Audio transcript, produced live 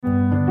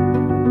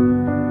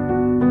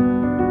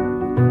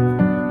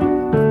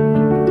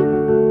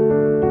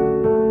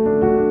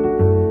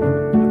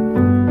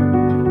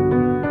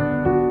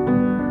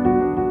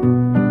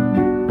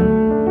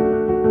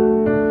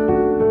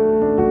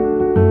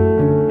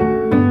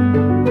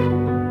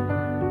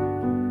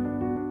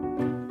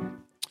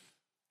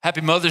Happy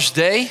Mother's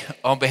Day.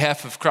 On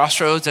behalf of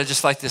Crossroads, I'd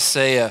just like to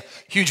say a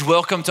huge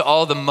welcome to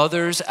all the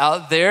mothers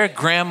out there,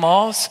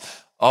 grandmas,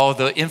 all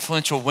the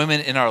influential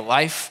women in our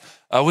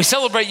life. We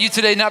celebrate you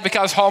today not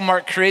because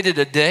Hallmark created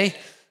a day,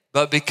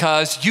 but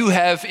because you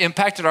have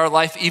impacted our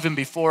life even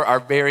before our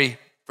very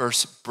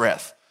first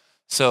breath.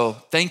 So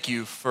thank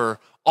you for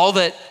all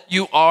that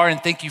you are,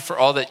 and thank you for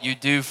all that you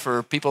do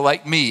for people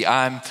like me.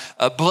 I'm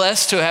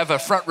blessed to have a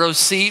front row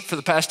seat for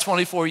the past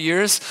 24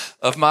 years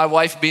of my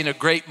wife being a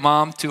great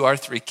mom to our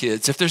three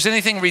kids. If there's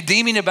anything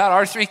redeeming about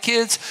our three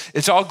kids,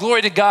 it's all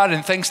glory to God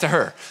and thanks to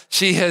her.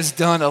 She has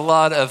done a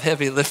lot of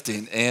heavy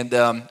lifting, and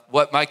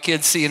what my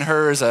kids see in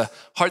her is a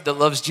heart that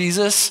loves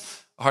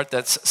Jesus, a heart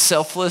that's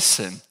selfless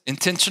and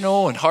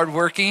intentional and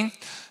hardworking.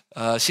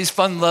 She's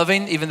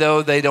fun-loving, even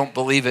though they don't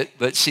believe it,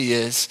 but she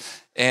is.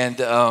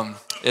 And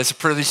it's a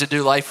privilege to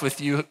do life with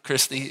you,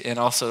 Christy, and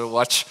also to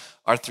watch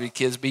our three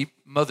kids be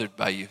mothered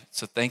by you.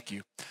 So thank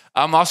you.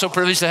 I'm also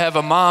privileged to have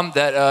a mom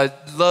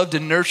that loved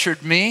and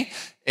nurtured me.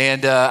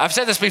 And I've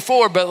said this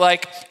before, but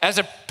like as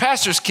a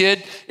pastor's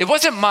kid, it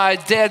wasn't my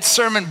dad's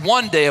sermon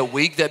one day a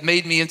week that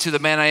made me into the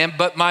man I am,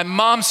 but my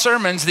mom's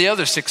sermons the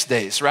other 6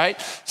 days, right?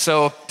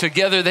 So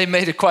together they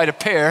made it quite a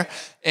pair.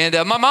 And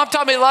my mom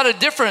taught me a lot of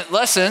different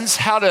lessons: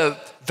 how to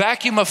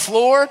vacuum a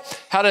floor,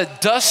 how to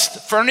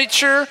dust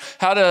furniture,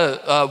 how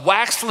to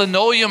wax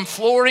linoleum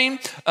flooring,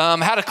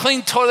 how to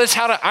clean toilets,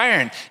 how to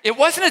iron. It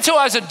wasn't until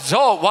I was an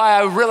adult why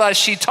I realized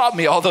she taught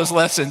me all those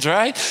lessons,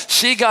 right?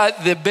 She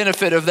got the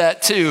benefit of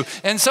that too,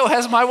 and so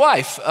has my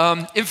wife.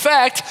 In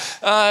fact,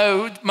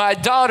 my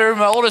daughter,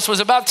 my oldest, was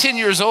about 10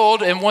 years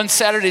old, and one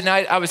Saturday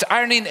night I was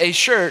ironing a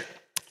shirt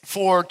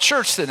for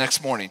church the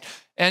next morning.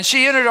 And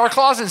she entered our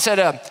closet and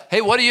said,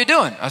 hey, what are you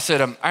doing? I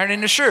said, I'm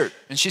ironing a shirt.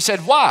 And she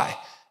said, why?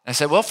 I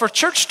said, well, for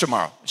church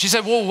tomorrow. She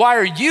said, well, why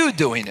are you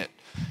doing it?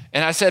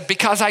 And I said,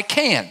 because I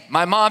can.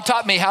 My mom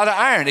taught me how to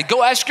iron. And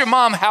go ask your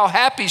mom how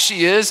happy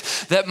she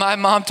is that my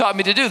mom taught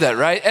me to do that,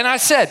 right? And I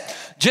said,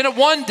 Jenna,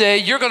 one day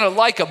you're going to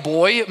like a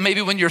boy,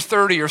 maybe when you're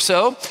 30 or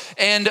so.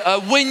 And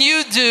when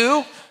you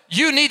do,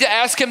 you need to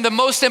ask him the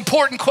most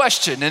important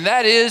question. And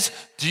that is,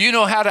 do you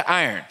know how to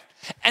iron?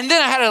 And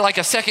then I had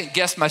a second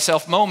guess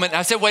myself moment.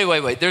 I said,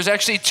 wait. There's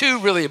actually two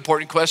really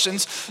important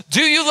questions.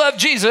 Do you love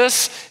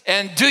Jesus?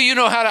 And do you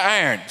know how to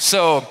iron?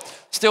 So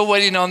still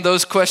waiting on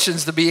those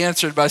questions to be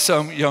answered by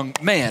some young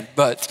man.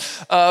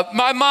 But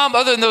my mom,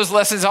 other than those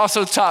lessons,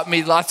 also taught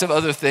me lots of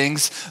other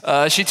things.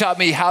 She taught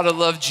me how to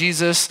love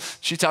Jesus.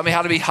 She taught me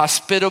how to be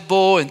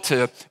hospitable and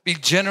to be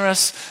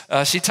generous.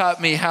 She taught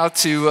me how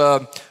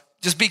to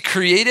just be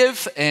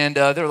creative, and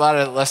there are a lot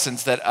of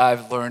lessons that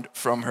I've learned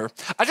from her.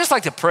 I'd just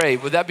like to pray.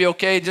 Would that be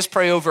okay? Just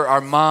pray over our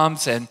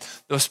moms and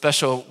those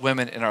special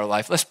women in our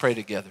life. Let's pray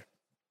together.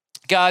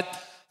 God,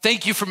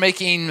 thank you for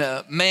making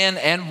man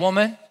and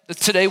woman.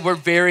 Today we're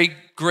very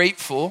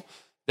grateful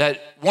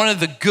that one of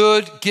the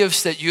good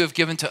gifts that you have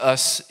given to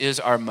us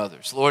is our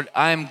mothers. Lord,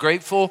 I am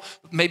grateful,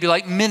 maybe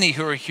like many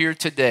who are here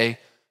today,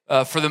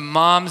 for the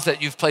moms that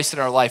you've placed in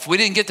our life. We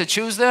didn't get to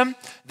choose them.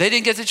 They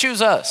didn't get to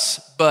choose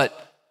us,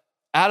 but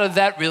out of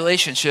that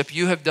relationship,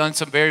 you have done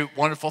some very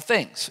wonderful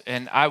things.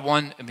 And I,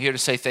 am here to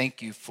say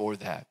thank you for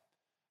that.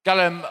 God,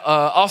 I'm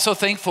also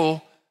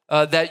thankful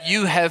that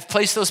you have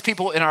placed those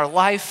people in our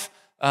life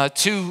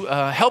to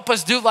help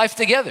us do life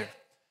together.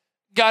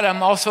 God,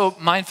 I'm also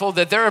mindful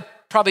that there are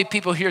probably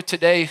people here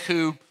today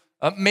who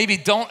maybe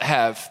don't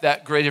have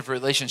that great of a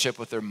relationship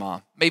with their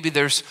mom. Maybe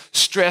there's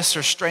stress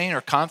or strain or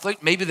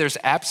conflict. Maybe there's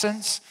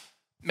absence.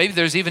 Maybe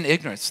there's even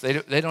ignorance.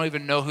 They don't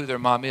even know who their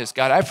mom is.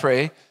 God, I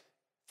pray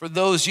for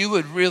those you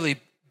would really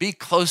be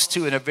close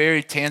to in a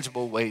very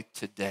tangible way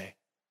today.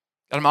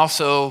 And I'm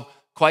also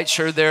quite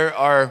sure there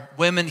are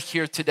women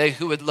here today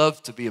who would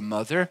love to be a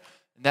mother,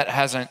 and that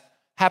hasn't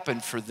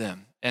happened for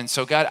them. And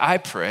so, God, I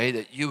pray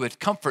that you would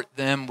comfort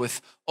them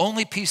with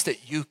only peace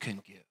that you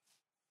can give.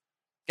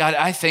 God,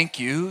 I thank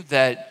you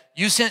that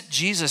you sent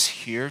Jesus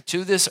here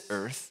to this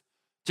earth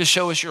to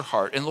show us your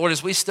heart. And Lord,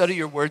 as we study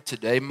your word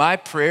today, my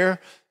prayer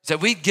is that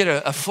we get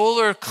a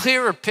fuller,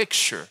 clearer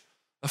picture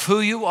of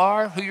who you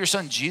are, who your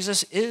son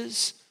Jesus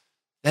is,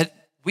 that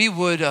we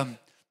would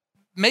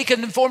make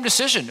an informed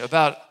decision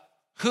about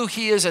who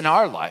he is in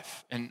our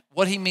life and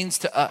what he means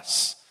to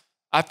us.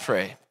 I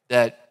pray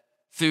that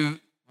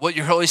through what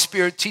your Holy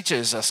Spirit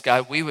teaches us,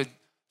 God, we would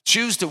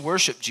choose to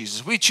worship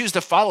Jesus. We choose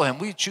to follow him.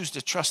 We choose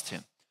to trust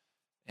him.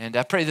 And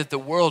I pray that the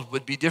world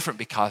would be different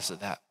because of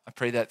that. I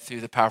pray that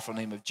through the powerful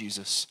name of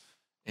Jesus.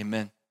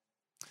 Amen.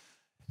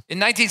 In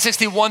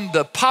 1961,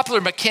 the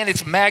Popular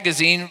Mechanics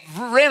magazine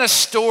ran a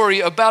story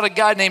about a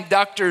guy named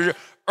Dr.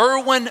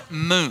 Irwin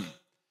Moon.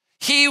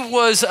 He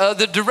was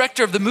the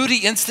director of the Moody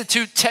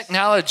Institute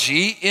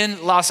Technology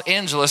in Los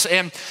Angeles,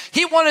 and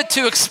he wanted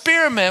to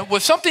experiment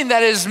with something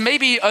that is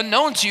maybe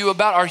unknown to you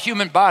about our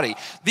human body.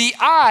 The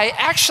eye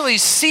actually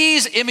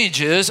sees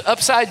images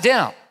upside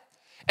down,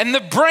 and the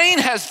brain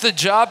has the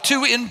job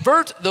to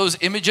invert those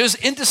images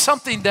into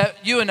something that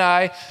you and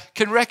I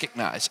can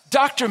recognize.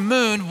 Dr.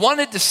 Moon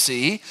wanted to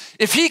see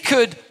if he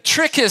could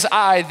trick his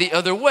eye the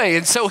other way,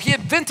 and so he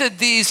invented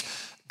these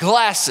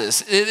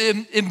glasses,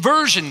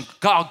 immersion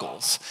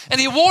goggles,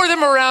 and he wore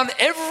them around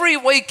every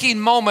waking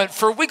moment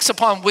for weeks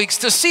upon weeks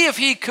to see if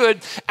he could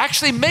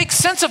actually make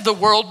sense of the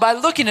world by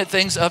looking at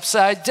things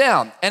upside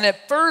down. And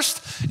at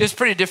first, it was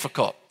pretty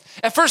difficult.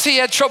 At first, he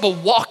had trouble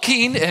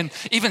walking and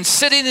even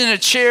sitting in a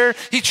chair.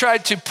 He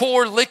tried to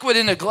pour liquid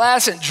in a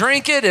glass and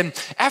drink it. And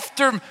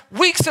after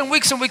weeks and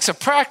weeks and weeks of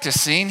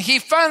practicing, he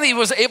finally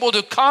was able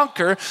to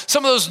conquer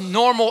some of those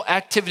normal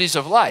activities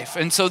of life.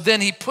 And so then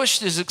he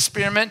pushed his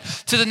experiment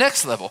to the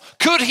next level.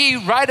 Could he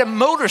ride a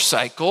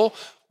motorcycle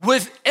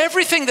with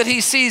everything that he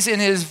sees in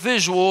his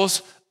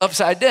visuals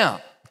upside down?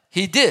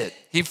 He did.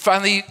 He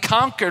finally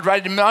conquered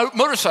riding a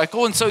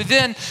motorcycle, and so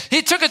then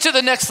he took it to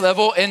the next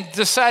level and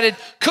decided,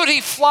 could he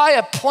fly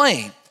a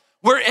plane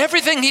where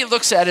everything he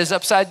looks at is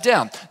upside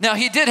down? Now,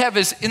 he did have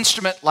his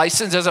instrument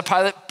license as a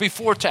pilot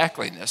before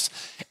tackling this,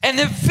 and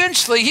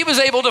eventually he was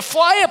able to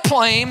fly a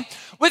plane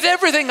with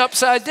everything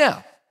upside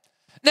down.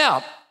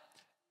 Now,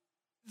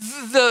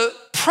 the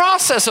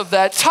process of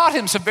that taught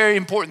him some very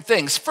important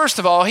things. First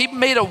of all, he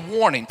made a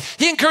warning.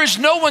 He encouraged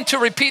no one to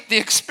repeat the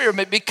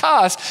experiment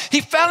because he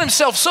found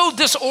himself so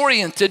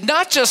disoriented,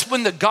 not just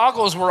when the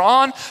goggles were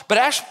on, but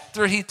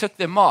after he took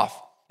them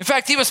off. In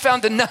fact, he was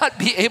found to not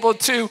be able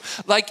to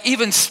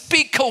even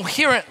speak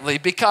coherently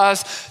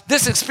because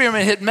this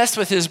experiment had messed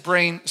with his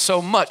brain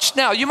so much.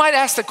 Now, you might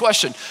ask the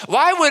question,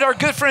 why would our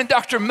good friend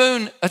Dr.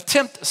 Moon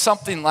attempt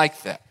something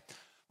like that?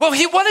 Well,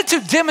 he wanted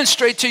to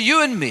demonstrate to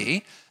you and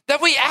me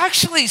that we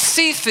actually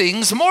see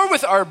things more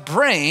with our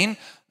brain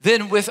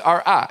than with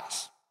our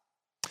eyes.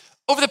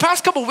 Over the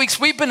past couple of weeks,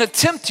 we've been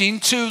attempting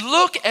to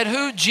look at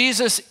who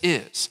Jesus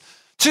is,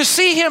 to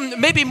see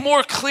him maybe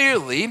more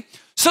clearly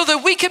so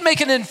that we can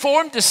make an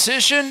informed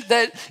decision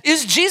that,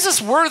 is Jesus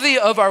worthy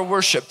of our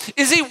worship?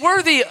 Is he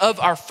worthy of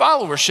our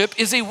followership?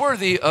 Is he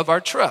worthy of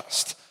our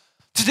trust?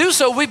 To do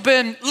so, we've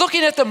been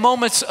looking at the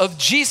moments of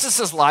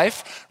Jesus'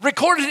 life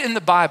recorded in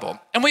the Bible.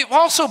 And we've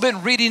also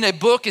been reading a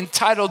book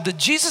entitled The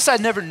Jesus I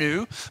Never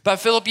Knew by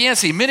Philip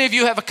Yancey. Many of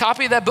you have a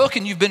copy of that book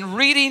and you've been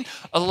reading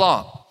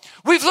along.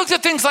 We've looked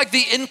at things like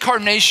the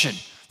incarnation,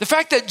 the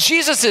fact that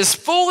Jesus is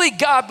fully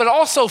God but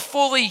also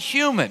fully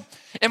human,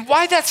 and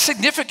why that's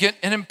significant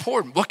and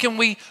important. What can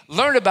we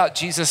learn about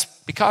Jesus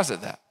because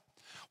of that?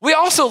 We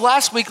also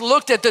last week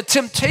looked at the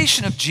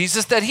temptation of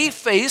Jesus that he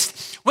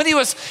faced when he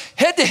was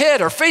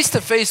head-to-head or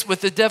face-to-face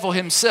with the devil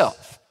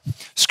himself.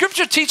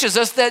 Scripture teaches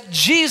us that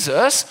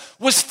Jesus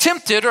was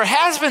tempted or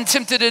has been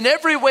tempted in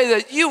every way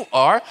that you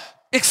are,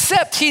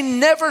 except he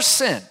never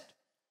sinned.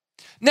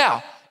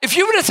 Now, if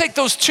you were to take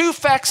those two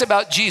facts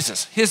about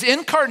Jesus, his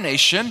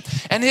incarnation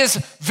and his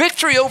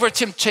victory over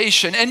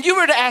temptation, and you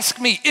were to ask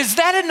me, is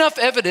that enough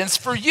evidence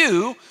for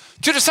you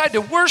to decide to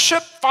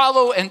worship,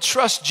 follow, and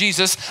trust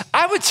Jesus?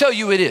 I would tell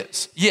you it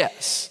is,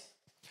 yes.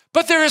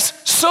 But there is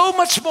so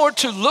much more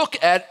to look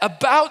at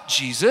about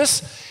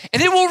Jesus,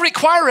 and it will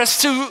require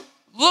us to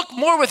look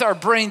more with our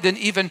brain than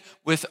even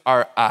with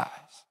our eyes.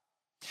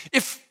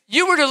 If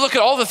you were to look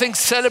at all the things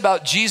said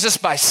about Jesus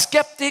by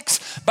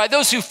skeptics, by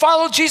those who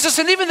followed Jesus,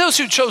 and even those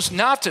who chose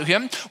not to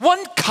him,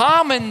 one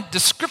common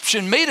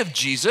description made of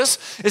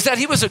Jesus is that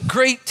he was a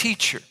great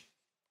teacher.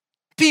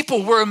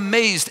 People were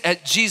amazed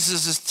at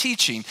Jesus'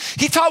 teaching.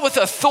 He taught with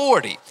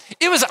authority.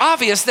 It was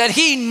obvious that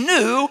he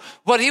knew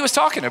what he was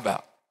talking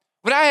about.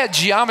 When I had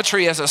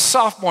geometry as a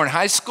sophomore in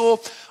high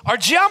school, our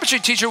geometry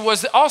teacher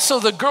was also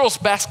the girls'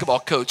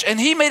 basketball coach, and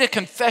he made a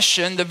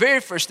confession the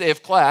very first day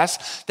of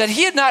class that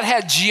he had not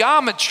had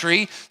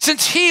geometry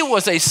since he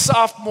was a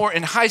sophomore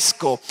in high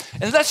school.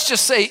 And let's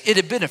just say it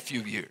had been a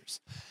few years.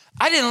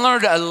 I didn't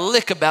learn a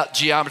lick about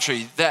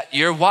geometry that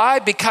year. Why?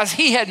 Because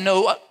he had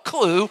no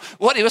clue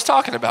what he was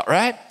talking about,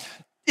 right?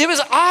 It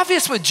was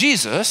obvious with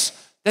Jesus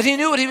that he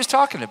knew what he was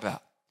talking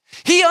about.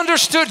 He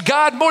understood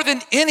God more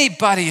than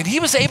anybody, and he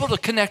was able to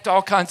connect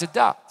all kinds of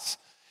dots.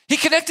 He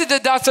connected the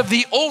dots of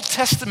the Old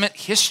Testament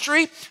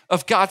history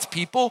of God's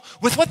people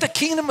with what the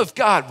kingdom of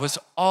God was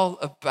all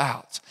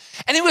about.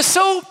 And it was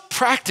so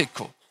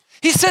practical.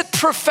 He said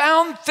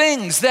profound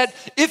things that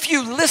if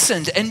you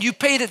listened and you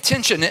paid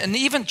attention and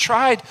even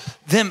tried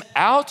them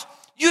out,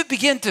 you'd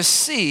begin to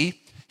see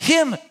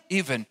him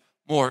even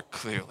more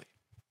clearly.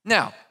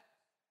 Now,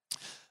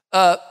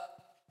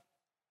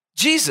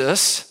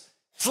 Jesus'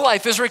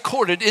 life is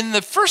recorded in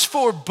the first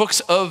four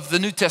books of the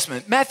New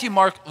Testament, Matthew,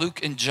 Mark,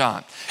 Luke, and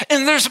John.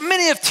 And there's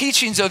many of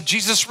teachings of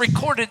Jesus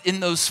recorded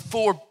in those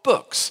four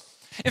books.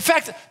 In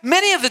fact,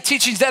 many of the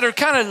teachings that are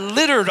kind of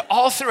littered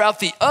all throughout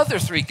the other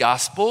three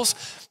gospels,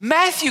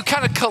 Matthew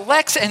kind of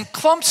collects and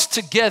clumps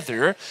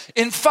together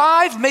in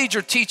five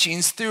major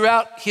teachings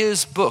throughout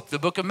his book, the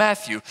book of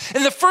Matthew.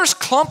 And the first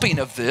clumping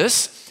of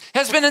this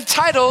has been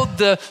entitled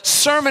the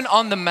Sermon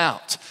on the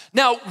Mount.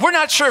 Now, we're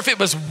not sure if it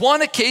was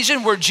one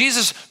occasion where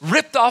Jesus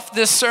ripped off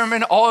this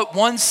sermon all at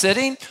one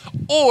sitting,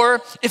 or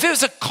if it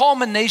was a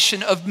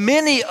culmination of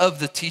many of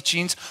the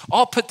teachings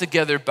all put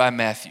together by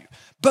Matthew.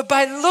 But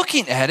by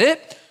looking at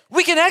it,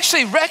 we can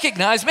actually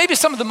recognize maybe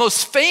some of the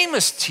most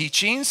famous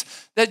teachings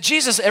that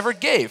Jesus ever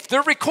gave.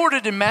 They're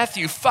recorded in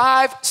Matthew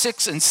 5,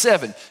 6, and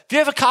 7. If you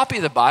have a copy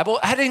of the Bible,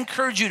 I'd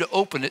encourage you to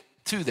open it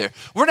to there.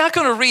 We're not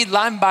going to read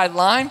line by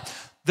line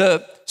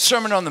the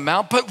Sermon on the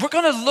Mount, but we're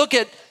going to look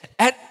at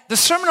the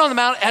Sermon on the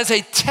Mount as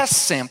a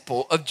test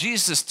sample of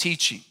Jesus'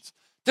 teachings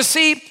to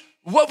see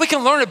what we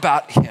can learn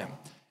about him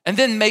and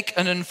then make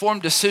an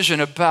informed decision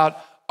about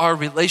our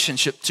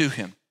relationship to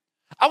him.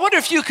 I wonder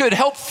if you could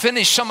help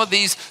finish some of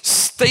these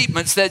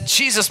statements that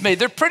Jesus made.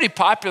 They're pretty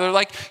popular.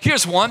 Like,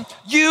 here's one.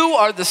 You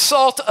are the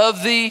salt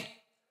of the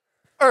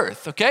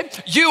earth, okay?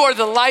 You are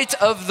the light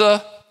of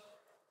the,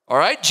 all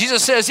right?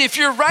 Jesus says, if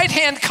your right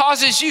hand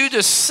causes you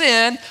to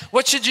sin,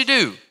 what should you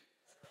do?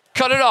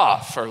 Cut it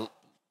off.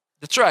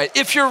 That's right.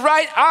 If your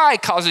right eye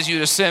causes you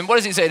to sin, what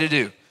does he say to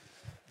do?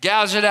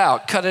 Gouge it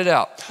out, cut it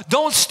out.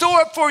 Don't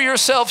store up for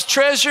yourselves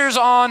treasures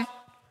on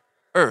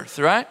earth,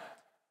 right?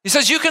 He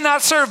says you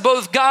cannot serve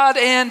both God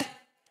and,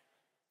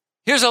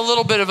 here's a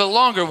little bit of a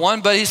longer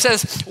one, but he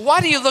says, why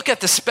do you look at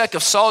the speck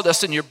of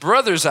sawdust in your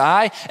brother's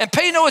eye and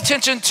pay no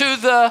attention to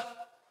the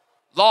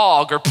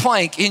log or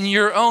plank in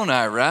your own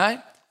eye, right?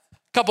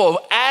 A couple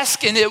of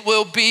ask and it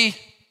will be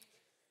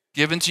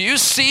given to you.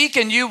 Seek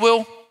and you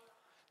will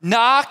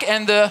knock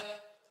and the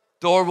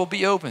door will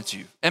be open to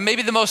you. And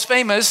maybe the most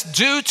famous,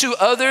 do to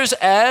others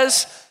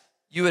as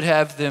you would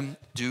have them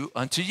do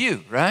unto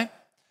you, right?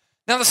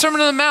 Now, the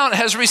Sermon on the Mount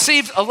has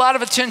received a lot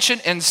of attention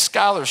and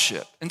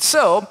scholarship. And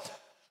so,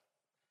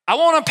 I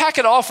won't unpack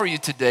it all for you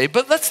today,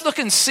 but let's look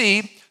and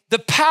see the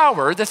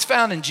power that's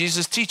found in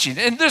Jesus' teaching.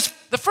 And there's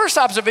the first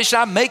observation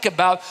I make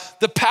about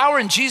the power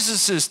in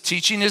Jesus'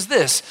 teaching is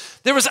this.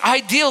 There was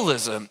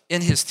idealism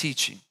in his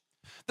teaching.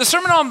 The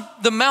Sermon on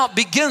the Mount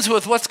begins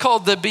with what's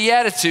called the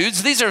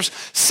Beatitudes. These are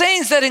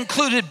sayings that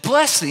included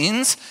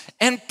blessings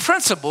and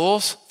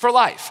principles for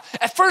life.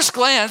 At first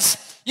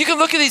glance, you can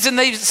look at these and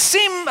they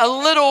seem a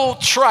little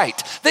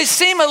trite. They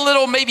seem a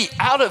little maybe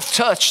out of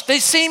touch. They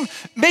seem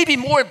maybe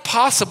more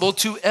impossible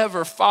to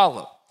ever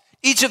follow.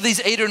 Each of these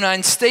 8 or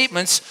 9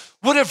 statements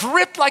would have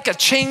ripped like a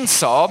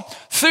chainsaw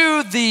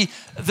through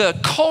the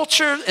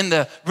culture and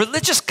the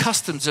religious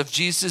customs of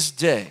Jesus'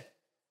 day.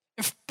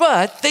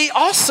 But they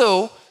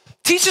also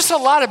teach us a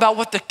lot about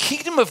what the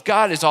kingdom of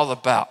God is all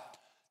about.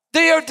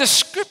 They are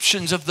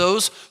descriptions of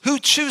those who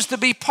choose to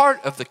be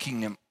part of the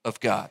kingdom of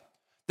God.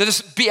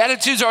 The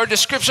Beatitudes are a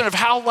description of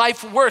how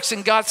life works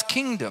in God's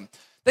kingdom.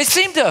 They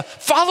seem to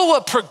follow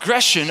a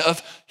progression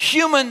of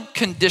human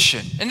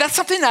condition. And that's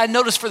something that I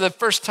noticed for the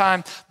first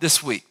time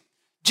this week.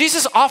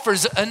 Jesus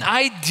offers an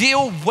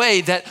ideal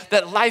way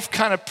that life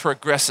kind of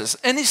progresses.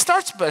 And he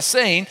starts by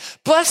saying,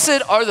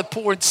 blessed are the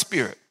poor in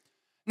spirit.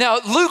 Now,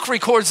 Luke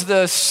records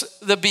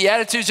the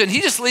Beatitudes, and he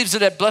just leaves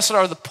it at blessed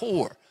are the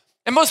poor.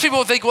 And most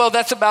people think, well,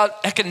 that's about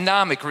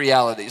economic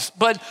realities.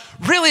 But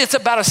really, it's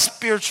about a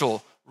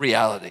spiritual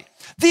reality.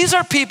 These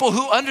are people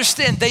who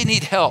understand they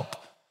need help.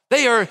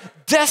 They are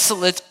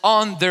desolate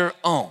on their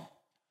own.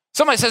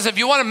 Somebody says, if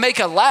you want to make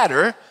a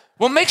ladder,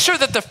 well, make sure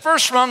that the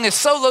first rung is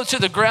so low to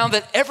the ground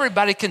that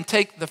everybody can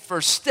take the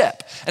first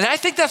step. And I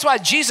think that's why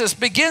Jesus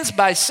begins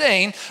by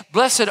saying,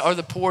 blessed are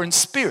the poor in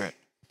spirit.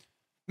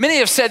 Many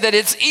have said that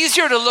it's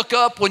easier to look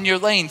up when you're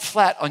laying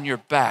flat on your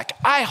back.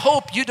 I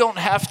hope you don't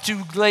have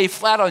to lay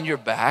flat on your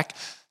back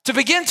to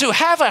begin to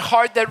have a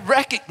heart that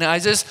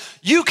recognizes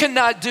you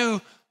cannot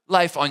do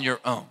life on your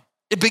own.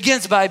 It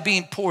begins by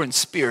being poor in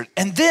spirit.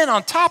 And then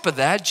on top of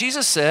that,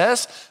 Jesus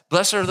says,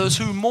 blessed are those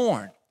who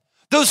mourn,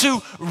 those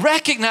who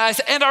recognize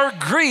and are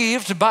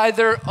grieved by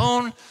their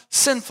own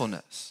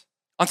sinfulness.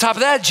 On top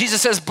of that,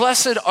 Jesus says,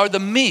 blessed are the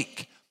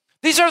meek.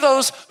 These are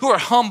those who are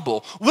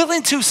humble,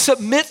 willing to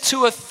submit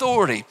to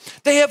authority.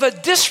 They have a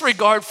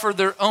disregard for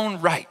their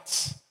own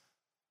rights.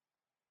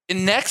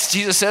 And next,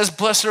 Jesus says,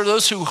 blessed are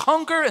those who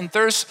hunger and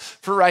thirst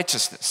for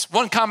righteousness.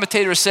 One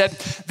commentator said,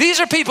 these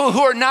are people who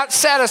are not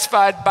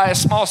satisfied by a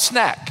small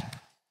snack.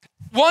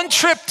 One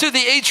trip to the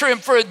atrium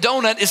for a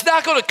donut is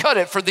not going to cut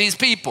it for these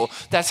people.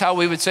 That's how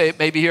we would say it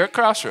maybe here at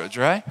Crossroads,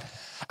 right?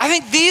 I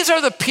think these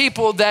are the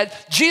people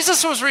that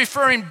Jesus was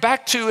referring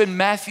back to in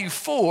Matthew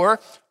 4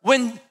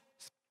 when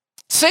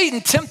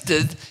Satan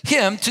tempted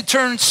him to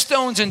turn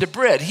stones into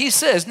bread. He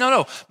says,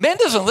 no, man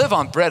doesn't live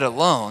on bread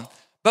alone,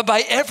 but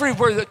by every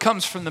word that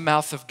comes from the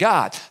mouth of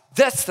God.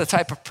 That's the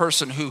type of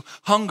person who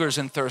hungers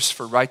and thirsts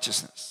for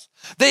righteousness.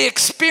 They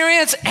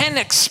experience and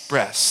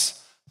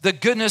express the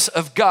goodness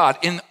of God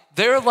in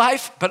their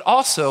life, but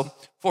also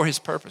for his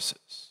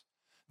purposes.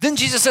 Then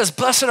Jesus says,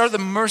 blessed are the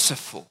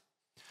merciful.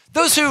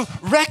 Those who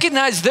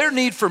recognize their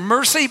need for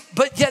mercy,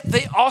 but yet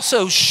they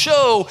also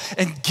show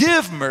and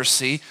give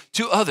mercy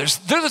to others.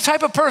 They're the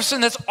type of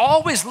person that's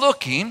always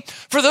looking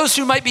for those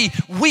who might be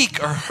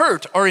weak or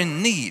hurt or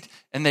in need,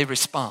 and they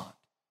respond.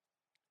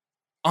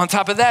 On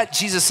top of that,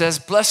 Jesus says,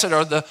 blessed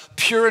are the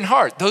pure in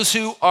heart, those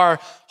who are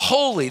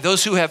holy,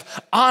 those who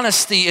have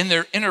honesty in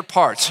their inner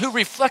parts, who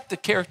reflect the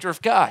character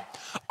of God.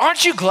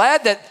 Aren't you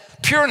glad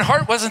that pure in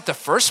heart wasn't the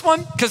first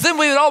one? Because then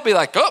we would all be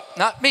like, oh,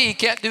 not me,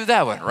 can't do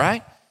that one,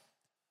 right?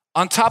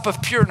 On top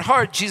of pure in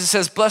heart, Jesus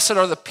says, blessed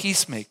are the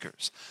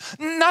peacemakers.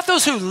 Not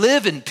those who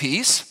live in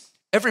peace.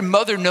 Every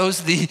mother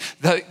knows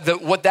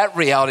what that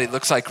reality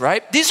looks like,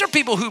 right? These are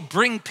people who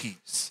bring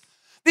peace.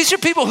 These are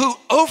people who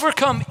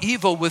overcome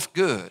evil with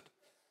good.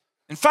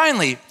 And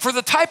finally, for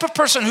the type of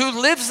person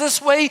who lives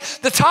this way,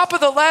 the top of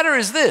the ladder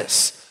is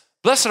this: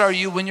 blessed are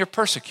you when you're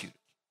persecuted.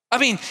 I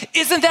mean,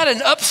 isn't that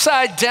an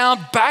upside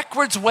down,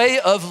 backwards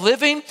way of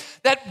living?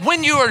 That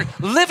when you are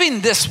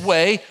living this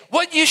way,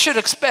 what you should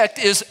expect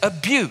is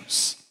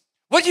abuse.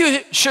 What you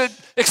should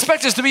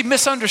expect is to be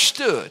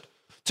misunderstood,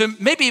 to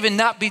maybe even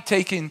not be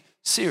taken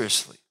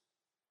seriously.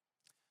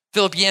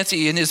 Philip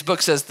Yancey in his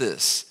book says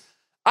this: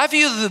 I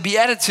view the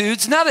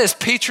Beatitudes not as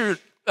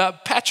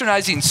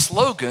patronizing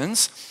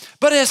slogans,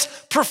 but as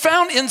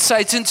profound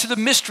insights into the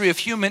mystery of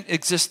human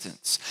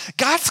existence.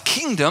 God's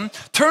kingdom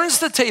turns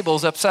the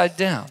tables upside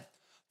down.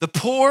 The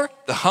poor,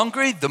 the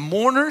hungry, the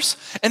mourners,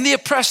 and the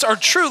oppressed are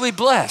truly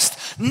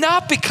blessed,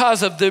 not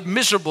because of their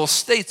miserable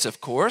states,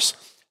 of course.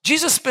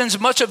 Jesus spends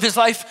much of his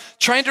life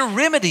trying to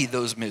remedy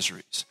those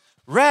miseries.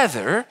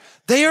 Rather,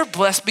 they are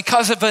blessed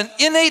because of an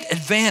innate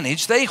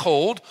advantage they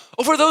hold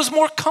over those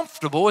more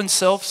comfortable and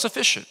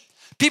self-sufficient.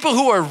 People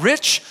who are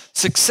rich,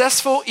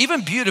 successful,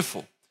 even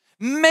beautiful,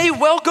 may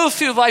well go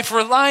through life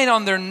relying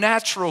on their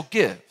natural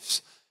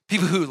gifts.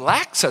 People who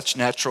lack such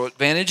natural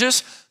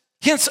advantages,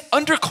 hence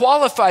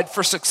underqualified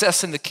for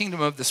success in the kingdom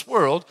of this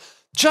world,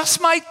 just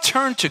might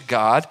turn to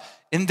God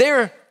in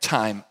their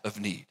time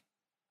of need.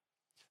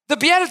 The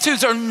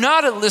Beatitudes are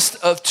not a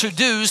list of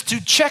to-dos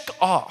to check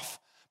off,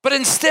 but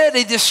instead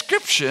a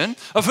description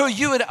of who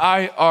you and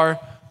I are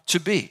to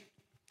be.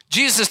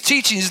 Jesus'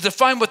 teachings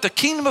define what the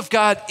kingdom of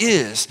God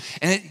is,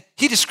 and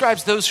he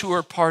describes those who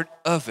are part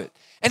of it.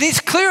 And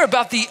he's clear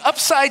about the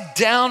upside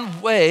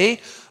down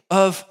way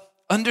of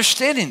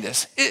understanding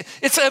this.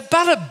 It's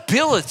about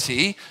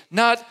ability,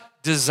 not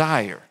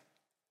desire.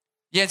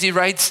 Yancey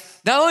writes,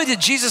 not only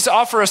did Jesus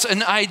offer us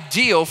an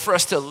ideal for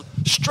us to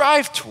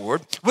strive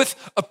toward with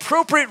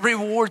appropriate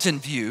rewards in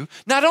view,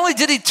 not only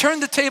did he turn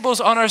the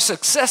tables on our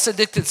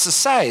success-addicted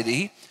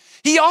society,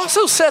 he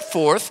also set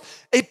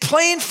forth a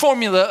plain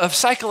formula of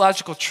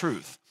psychological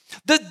truth,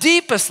 the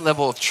deepest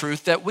level of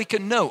truth that we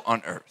can know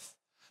on earth.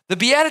 The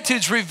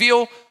Beatitudes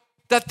reveal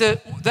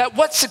that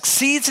what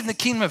succeeds in the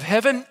kingdom of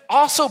heaven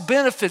also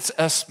benefits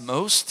us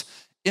most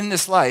in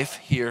this life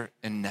here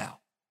and now.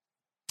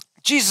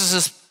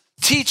 Jesus'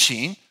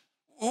 teaching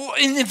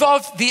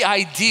involved the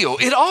ideal.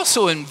 It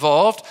also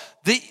involved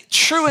the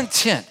true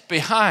intent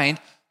behind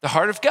the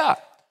heart of God.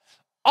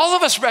 All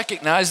of us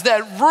recognize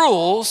that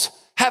rules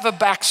have a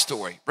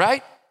backstory,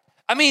 right?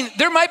 I mean,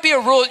 there might be a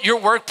rule at your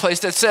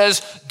workplace that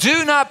says,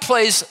 do not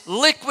place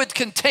liquid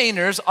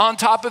containers on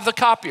top of the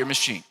copier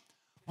machine.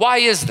 Why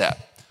is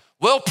that?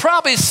 Well,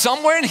 probably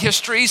somewhere in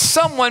history,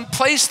 someone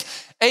placed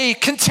a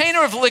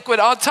container of liquid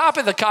on top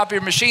of the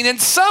copier machine,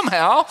 and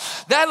somehow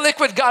that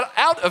liquid got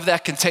out of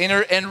that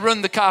container and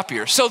ruined the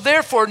copier. So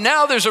therefore,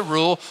 now there's a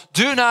rule: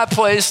 do not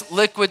place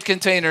liquid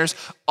containers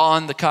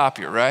on the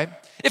copier, right?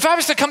 If I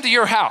was to come to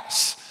your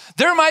house,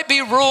 there might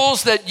be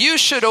rules that you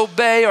should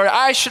obey or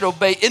I should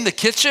obey in the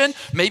kitchen,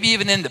 maybe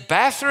even in the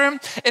bathroom.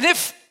 And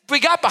if we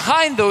got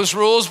behind those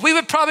rules, we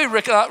would probably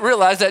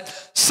realize that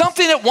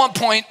something at one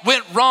point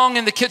went wrong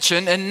in the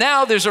kitchen, and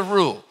now there's a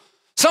rule.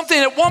 Something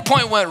at one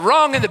point went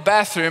wrong in the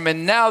bathroom,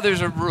 and now there's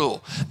a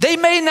rule. They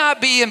may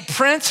not be in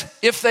print.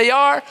 If they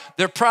are,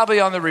 they're probably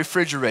on the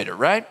refrigerator,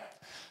 right?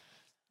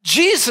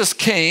 Jesus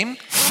came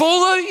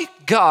fully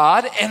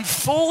God and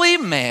fully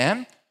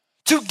man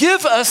to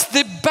give us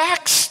the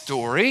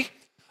backstory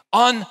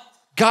on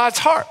God's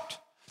heart,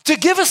 to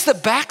give us the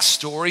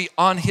backstory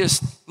on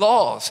his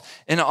laws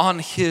and on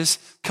his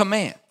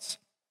commands.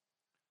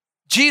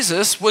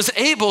 Jesus was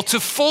able to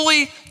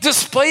fully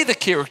display the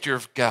character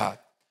of God.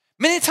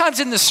 Many times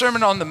in the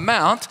Sermon on the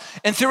Mount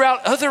and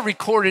throughout other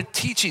recorded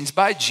teachings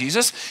by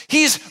Jesus,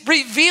 he's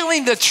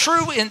revealing the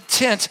true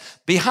intent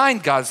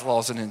behind God's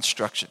laws and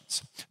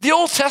instructions. The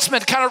Old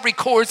Testament kind of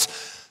records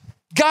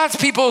God's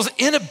people's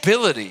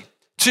inability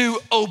to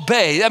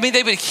obey. I mean,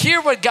 they would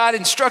hear what God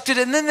instructed,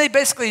 and then they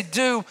basically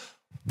do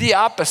the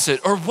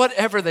opposite or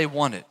whatever they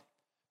wanted.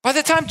 By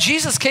the time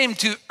Jesus came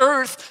to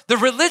earth, the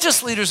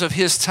religious leaders of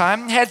his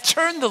time had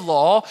turned the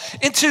law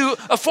into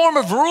a form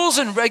of rules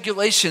and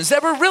regulations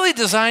that were really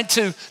designed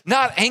to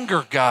not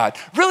anger God,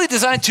 really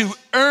designed to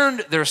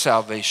earn their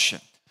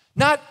salvation,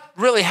 not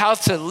really how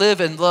to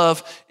live and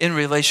love in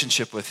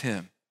relationship with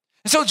him.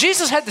 And so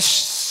Jesus had to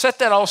set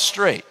that all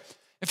straight.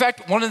 In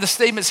fact, one of the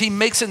statements he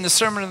makes in the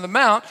Sermon on the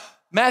Mount,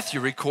 Matthew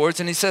records,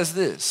 and he says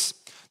this: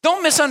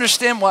 "Don't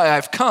misunderstand why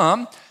I've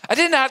come. I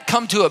did not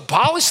come to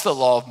abolish the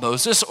law of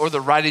Moses or the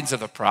writings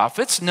of the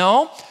prophets.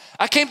 No,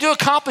 I came to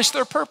accomplish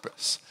their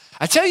purpose.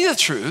 I tell you the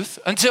truth,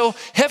 until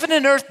heaven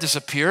and earth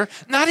disappear,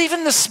 not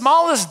even the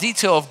smallest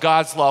detail of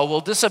God's law will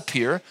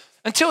disappear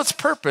until its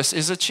purpose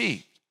is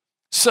achieved.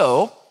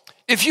 So,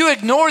 if you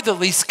ignore the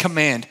least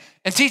command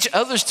and teach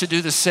others to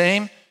do the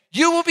same,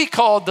 you will be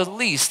called the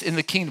least in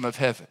the kingdom of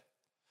heaven.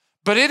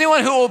 But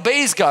anyone who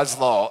obeys God's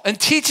law and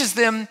teaches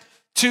them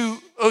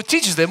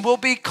teaches them will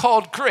be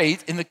called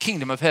great in the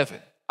kingdom of heaven.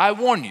 I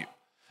warn you,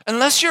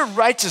 unless your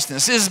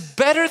righteousness is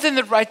better than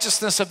the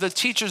righteousness of the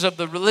teachers of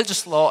the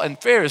religious law and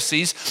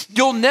Pharisees,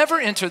 you'll never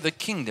enter the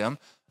kingdom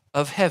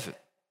of heaven.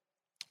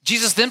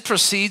 Jesus then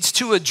proceeds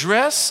to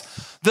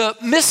address the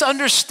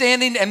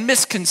misunderstanding and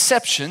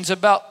misconceptions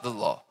about the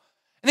law.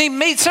 And he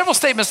made several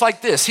statements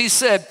like this. He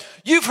said,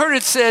 "You've heard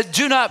it said,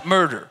 do not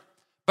murder.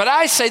 But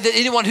I say that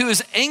anyone who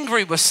is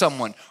angry with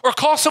someone or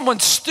calls someone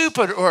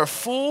stupid or a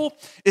fool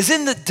is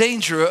in the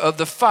danger of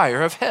the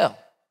fire of hell."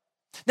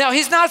 Now,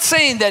 he's not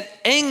saying that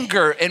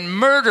anger and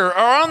murder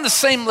are on the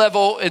same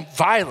level in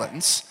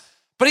violence,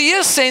 but he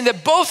is saying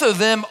that both of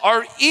them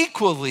are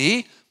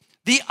equally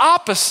the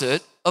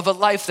opposite of a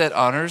life that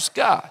honors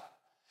God.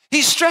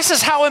 He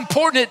stresses how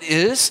important it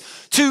is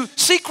to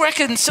seek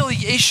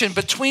reconciliation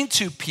between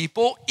two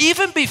people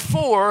even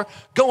before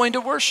going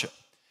to worship.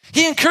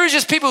 He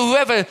encourages people who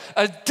have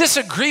a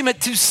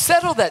disagreement to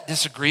settle that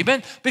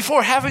disagreement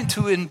before having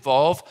to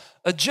involve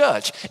a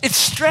judge. It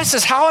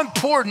stresses how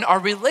important our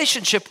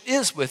relationship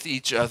is with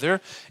each other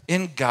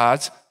in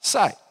God's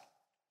sight.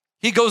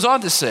 He goes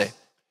on to say,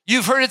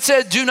 "You've heard it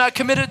said, do not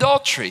commit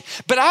adultery.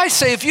 But I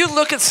say, if you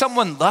look at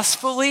someone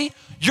lustfully,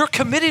 you're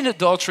committing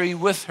adultery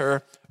with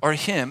her or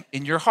him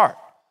in your heart."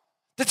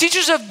 The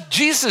teachers of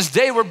Jesus'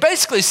 day were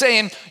basically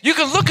saying, you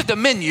can look at the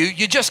menu,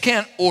 you just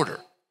can't order.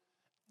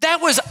 That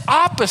was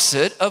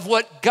opposite of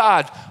what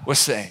God was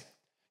saying.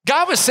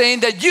 God was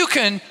saying that you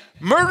can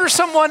murder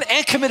someone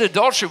and commit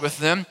adultery with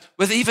them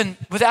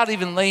without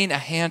even laying a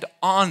hand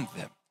on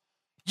them.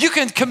 You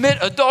can commit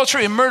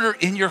adultery and murder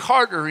in your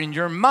heart or in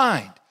your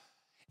mind.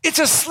 It's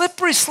a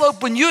slippery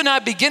slope when you and I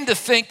begin to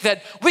think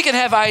that we can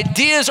have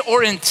ideas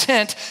or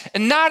intent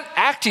and not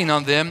acting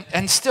on them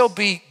and still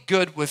be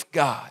good with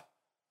God.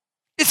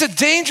 It's a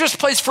dangerous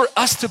place for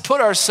us to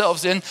put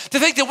ourselves in, to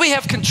think that we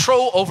have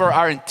control over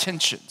our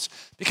intentions,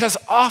 because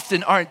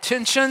often our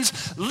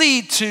intentions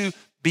lead to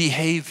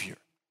behavior.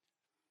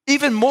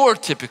 Even more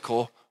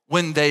typical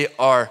when they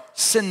are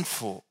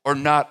sinful or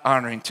not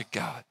honoring to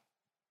God.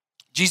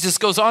 Jesus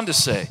goes on to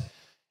say,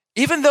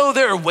 even though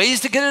there are ways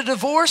to get a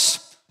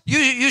divorce,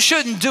 you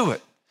shouldn't do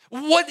it.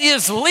 What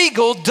is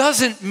legal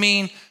doesn't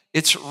mean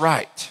it's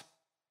right.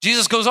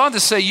 Jesus goes on to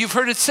say, you've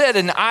heard it said,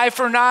 an eye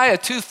for an eye, a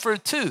tooth for a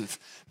tooth.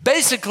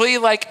 Basically,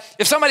 like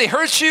if somebody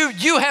hurts you,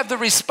 you have the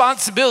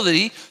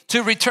responsibility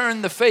to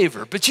return the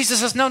favor. But Jesus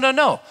says,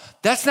 no.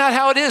 That's not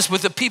how it is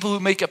with the people who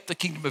make up the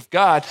kingdom of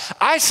God.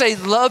 I say,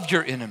 love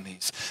your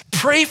enemies.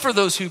 Pray for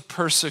those who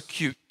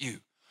persecute you.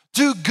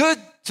 Do good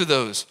to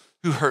those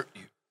who hurt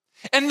you.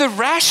 And the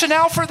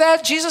rationale for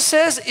that, Jesus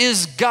says,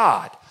 is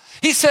God.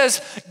 He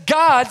says,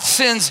 God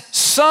sends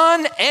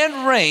sun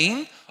and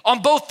rain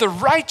on both the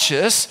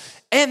righteous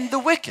and the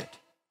wicked.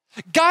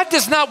 God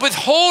does not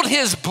withhold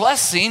his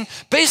blessing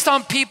based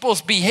on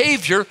people's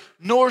behavior,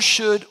 nor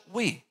should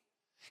we.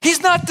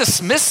 He's not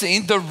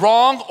dismissing the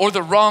wrong or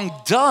the wrong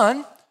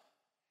done.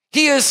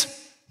 He is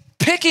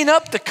picking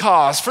up the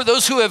cause for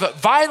those who have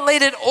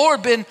violated or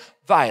been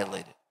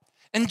violated.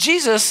 And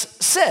Jesus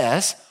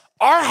says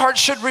our heart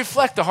should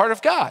reflect the heart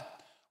of God.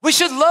 We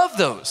should love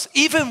those,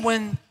 even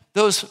when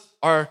those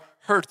are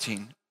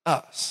hurting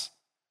us.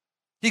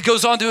 He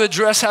goes on to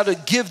address how to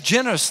give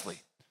generously,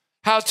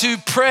 how to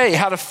pray,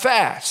 how to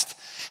fast,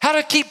 how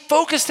to keep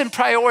focused and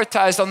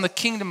prioritized on the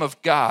kingdom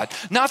of God,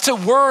 not to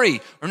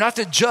worry or not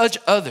to judge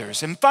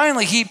others. And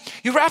finally, he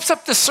wraps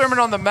up the Sermon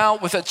on the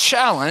Mount with a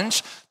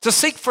challenge to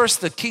seek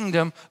first the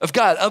kingdom of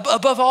God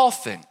above all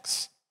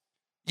things.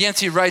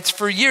 Yancey writes,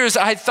 for years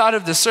I had thought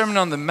of the Sermon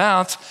on the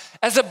Mount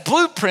as a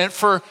blueprint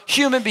for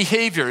human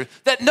behavior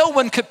that no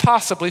one could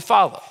possibly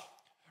follow.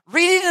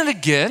 Reading it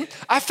again,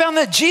 I found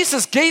that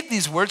Jesus gave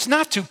these words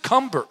not to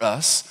cumber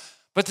us,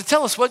 but to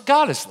tell us what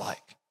God is like.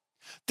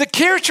 The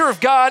character of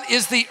God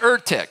is the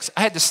urtext.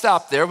 I had to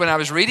stop there when I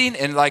was reading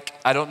and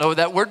I don't know what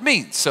that word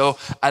means. So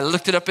I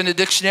looked it up in the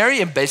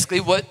dictionary, and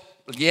basically what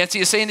Yancey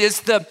is saying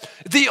is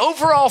the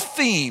overall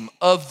theme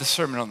of the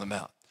Sermon on the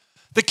Mount.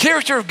 The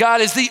character of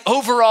God is the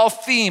overall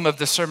theme of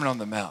the Sermon on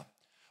the Mount.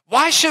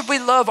 Why should we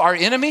love our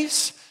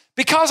enemies?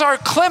 Because our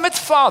clement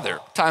Father,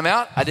 time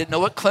out, I didn't know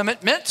what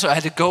clement meant, so I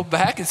had to go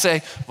back and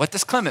say, what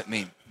does clement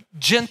mean?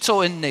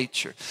 Gentle in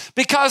nature.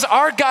 Because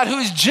our God, who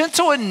is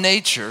gentle in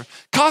nature,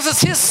 causes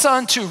his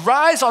Son to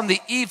rise on the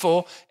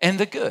evil and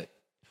the good.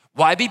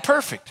 Why be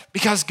perfect?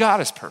 Because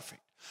God is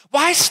perfect.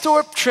 Why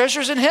store up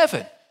treasures in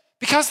heaven?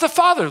 Because the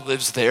Father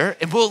lives there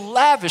and will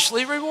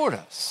lavishly reward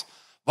us.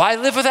 Why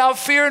live without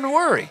fear and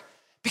worry?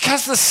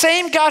 Because the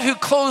same God who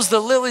clothes the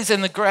lilies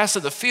and the grass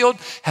of the field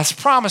has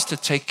promised to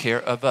take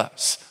care of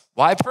us.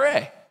 Why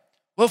pray?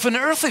 Well, if an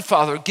earthly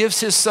father gives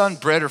his son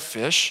bread or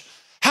fish,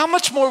 how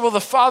much more will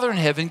the Father in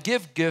heaven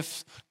give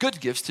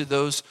good gifts to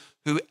those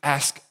who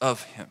ask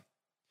of him?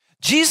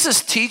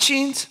 Jesus'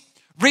 teachings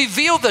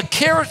reveal the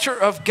character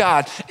of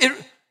God.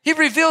 He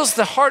reveals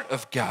the heart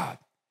of God.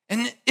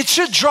 And it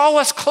should draw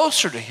us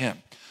closer to him,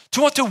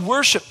 to want to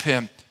worship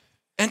him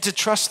and to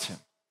trust him.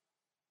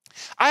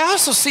 I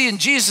also see in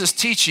Jesus'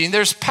 teaching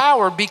there's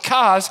power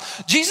because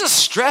Jesus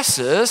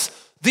stresses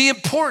the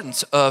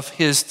importance of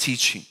his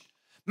teaching.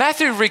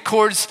 Matthew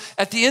records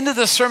at the end of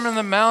the Sermon on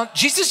the Mount,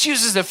 Jesus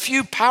uses a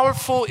few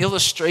powerful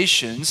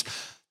illustrations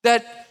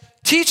that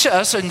teach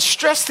us and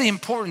stress the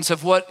importance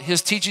of what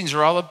his teachings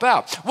are all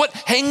about, what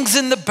hangs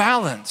in the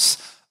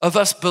balance of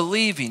us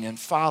believing and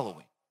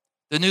following.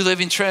 The New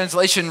Living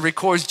Translation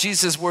records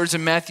Jesus' words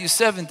in Matthew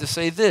 7 to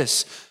say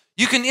this: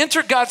 you can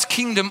enter God's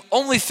kingdom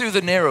only through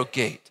the narrow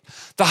gate.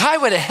 The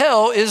highway to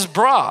hell is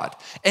broad,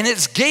 and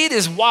its gate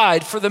is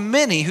wide for the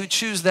many who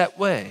choose that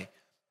way.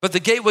 But the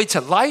gateway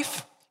to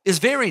life is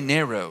very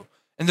narrow,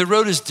 and the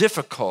road is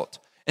difficult,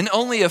 and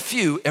only a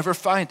few ever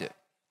find it.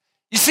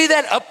 You see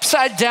that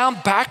upside down,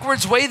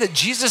 backwards way that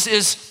Jesus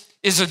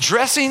is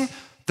addressing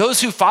those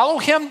who follow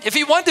him? If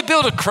he wanted to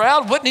build a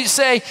crowd, wouldn't he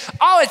say,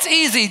 oh, it's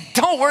easy,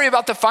 don't worry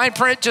about the fine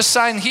print, just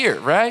sign here,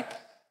 right?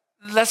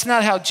 That's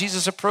not how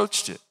Jesus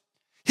approached it.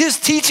 His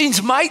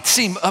teachings might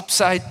seem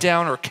upside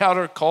down or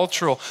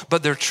countercultural,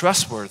 but they're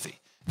trustworthy.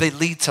 They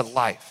lead to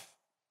life.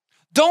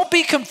 Don't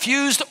be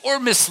confused or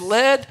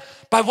misled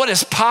by what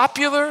is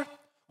popular,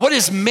 what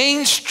is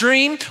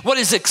mainstream, what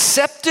is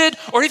accepted,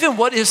 or even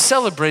what is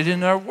celebrated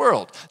in our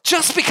world.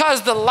 Just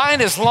because the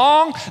line is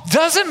long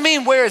doesn't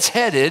mean where it's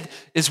headed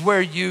is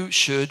where you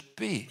should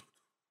be.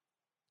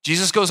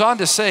 Jesus goes on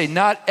to say,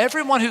 not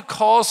everyone who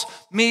calls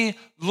me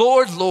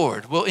Lord,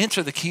 Lord will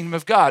enter the kingdom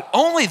of God.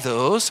 Only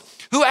those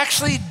who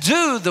actually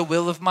do the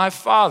will of my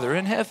Father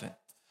in heaven.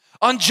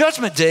 On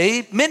judgment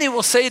day, many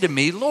will say to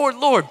me, Lord,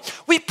 Lord,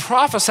 we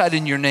prophesied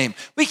in your name.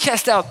 We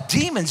cast out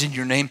demons in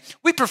your name.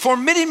 We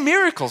performed many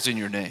miracles in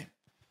your name.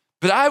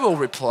 But I will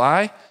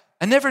reply,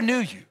 I never knew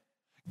you.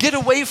 Get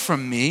away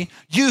from me,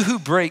 you who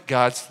break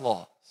God's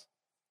laws.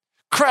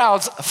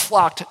 Crowds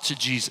flocked to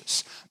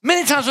Jesus.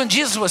 Many times when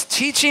Jesus was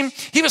teaching,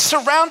 he was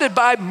surrounded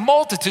by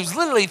multitudes,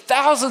 literally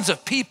thousands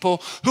of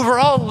people who were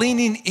all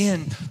leaning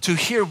in to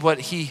hear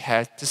what he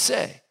had to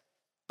say.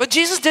 But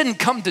Jesus didn't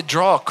come to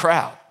draw a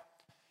crowd.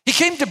 He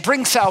came to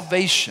bring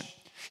salvation.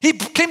 He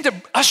came to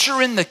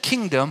usher in the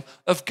kingdom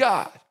of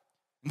God.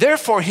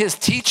 Therefore, his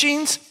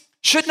teachings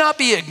should not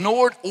be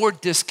ignored or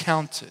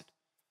discounted.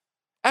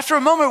 After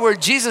a moment where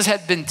Jesus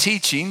had been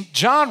teaching,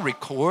 John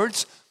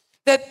records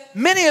that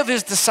many of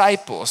his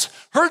disciples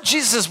heard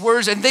Jesus'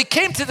 words and they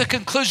came to the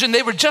conclusion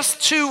they were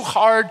just too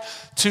hard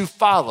to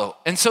follow.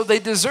 And so they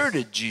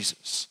deserted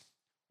Jesus.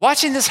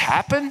 Watching this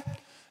happen,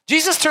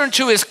 Jesus turned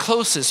to his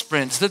closest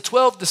friends, the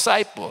 12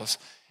 disciples,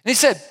 and he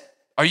said,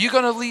 are you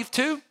going to leave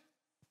too?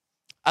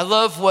 I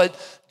love what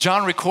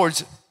John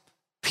records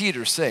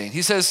Peter saying.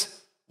 He says,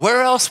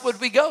 where else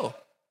would we go?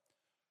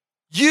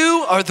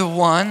 You are the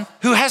one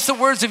who has the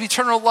words of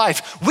eternal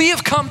life. We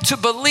have come to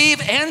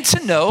believe and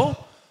to know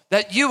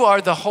that you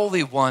are the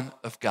Holy One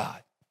of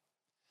God.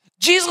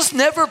 Jesus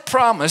never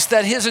promised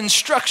that his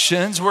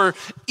instructions were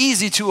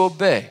easy to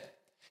obey.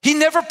 He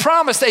never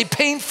promised a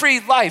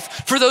pain-free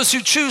life for those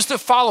who choose to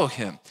follow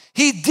him.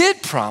 He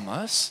did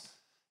promise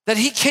that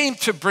he came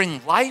to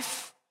bring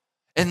life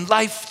and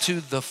life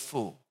to the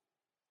full.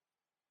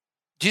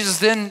 Jesus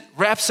then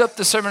wraps up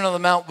the Sermon on the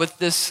Mount with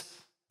this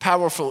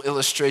powerful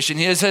illustration.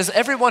 He says,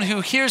 everyone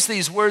who hears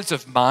these words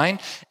of mine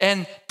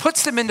and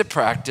puts them into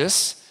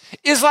practice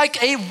is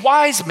like a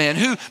wise man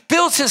who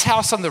builds his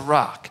house on the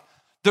rock.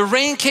 The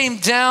rain came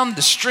down,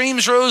 the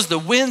streams rose, the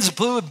winds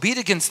blew and beat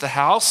against the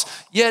house,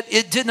 yet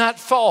it did not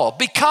fall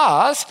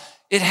because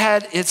it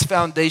had its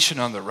foundation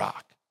on the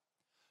rock.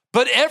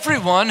 But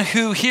everyone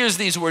who hears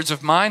these words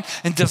of mine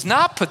and does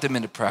not put them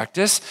into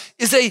practice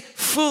is a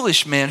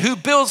foolish man who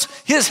builds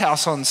his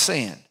house on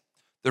sand.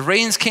 The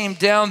rains came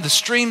down, the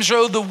streams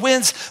rose, the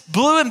winds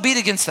blew and beat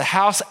against the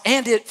house,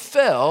 and it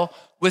fell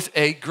with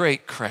a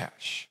great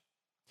crash.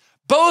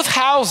 Both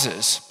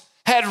houses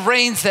had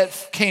rains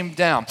that came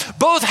down.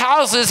 Both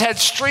houses had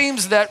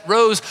streams that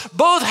rose.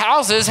 Both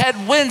houses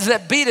had winds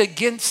that beat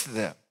against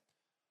them.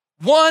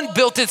 One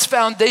built its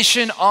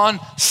foundation on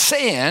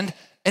sand,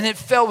 and it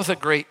fell with a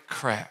great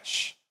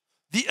crash.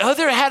 The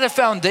other had a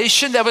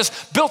foundation that was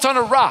built on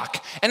a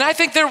rock. And I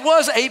think there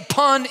was a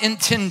pun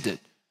intended.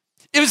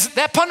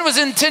 That pun was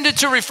intended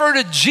to refer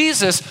to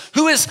Jesus,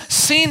 who is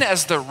seen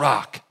as the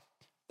rock.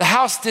 The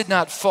house did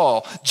not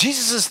fall.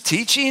 Jesus'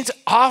 teachings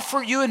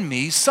offer you and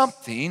me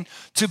something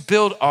to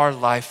build our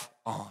life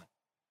on.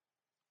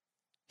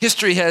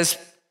 History has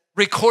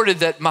recorded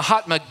that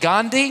Mahatma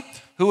Gandhi,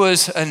 who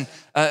was an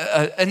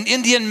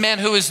Indian man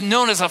who is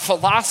known as a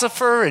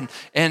philosopher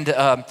and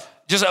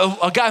just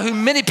a guy who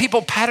many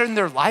people pattern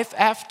their life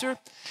after,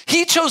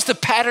 he chose to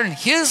pattern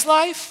his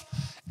life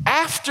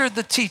after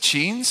the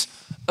teachings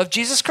of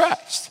Jesus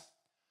Christ.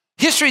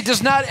 History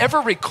does not ever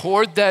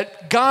record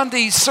that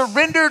Gandhi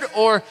surrendered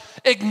or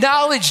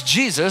acknowledged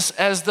Jesus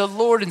as the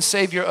Lord and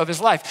Savior of his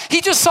life.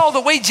 He just saw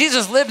the way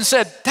Jesus lived and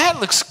said,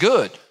 that looks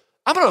good.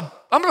 I'm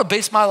gonna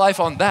base my life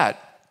on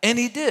that. And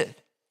he did.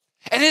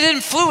 And it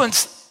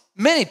influenced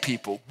many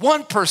people.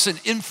 One person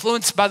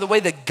influenced by the way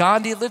that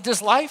Gandhi lived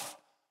his life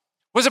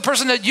was a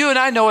person that you and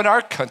I know in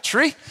our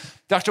country,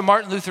 Dr.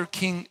 Martin Luther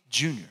King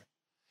Jr.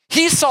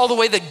 He saw the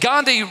way that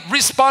Gandhi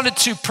responded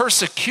to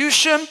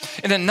persecution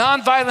in a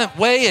nonviolent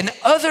way and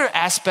other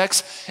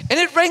aspects, and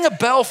it rang a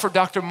bell for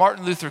Dr.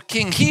 Martin Luther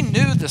King. He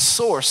knew the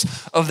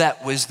source of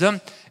that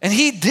wisdom, and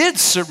he did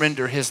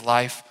surrender his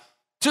life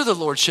to the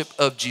lordship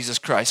of Jesus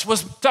Christ.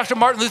 Was Dr.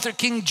 Martin Luther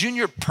King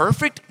Jr.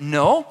 perfect?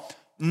 No,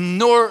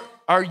 nor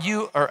are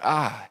you or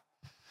I.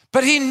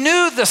 But he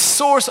knew the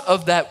source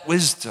of that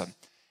wisdom,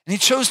 and he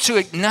chose to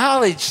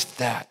acknowledge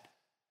that.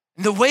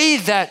 And the way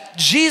that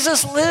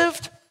Jesus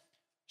lived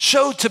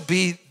showed to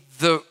be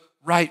the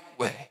right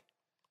way.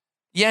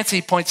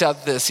 Yancey points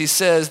out this. He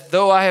says,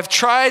 though I have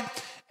tried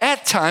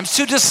at times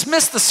to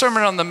dismiss the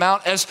Sermon on the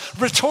Mount as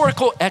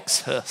rhetorical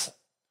excess,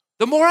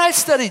 the more I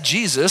study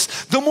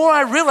Jesus, the more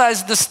I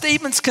realize the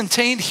statements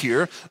contained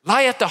here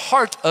lie at the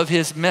heart of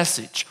his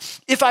message.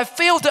 If I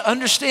fail to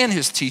understand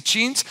his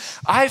teachings,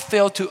 I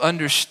fail to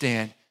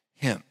understand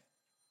him.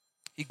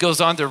 He goes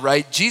on to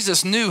write,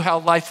 Jesus knew how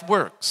life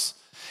works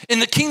in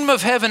the kingdom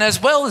of heaven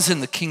as well as in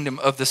the kingdom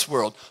of this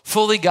world,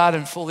 fully God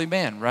and fully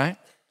man, right?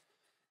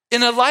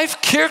 In a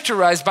life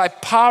characterized by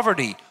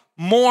poverty,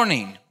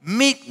 mourning,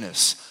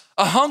 meekness,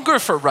 a hunger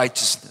for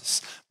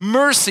righteousness,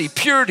 mercy,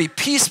 purity,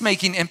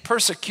 peacemaking, and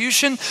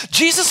persecution,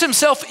 Jesus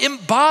himself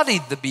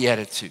embodied the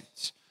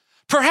Beatitudes.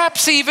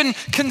 Perhaps he even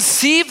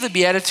conceived the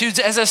Beatitudes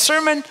as a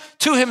sermon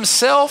to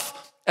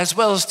himself as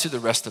well as to the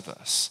rest of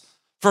us,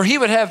 for he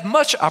would have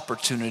much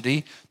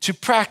opportunity to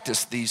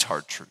practice these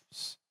hard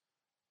truths.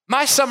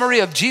 My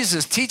summary of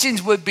Jesus'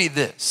 teachings would be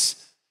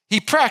this: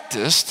 he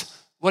practiced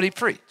what he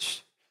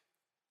preached.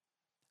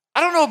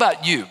 I don't know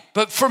about you,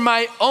 but for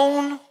my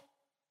own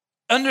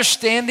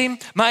understanding,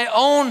 my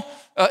own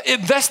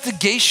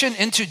investigation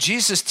into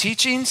Jesus'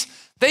 teachings,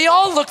 they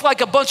all look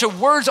like a bunch of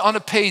words on a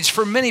page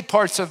for many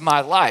parts of my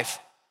life.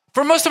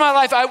 For most of my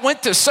life, I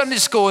went to Sunday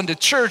school and to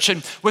church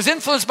and was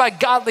influenced by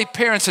godly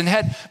parents and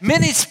had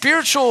many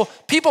spiritual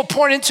people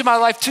poured into my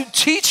life to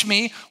teach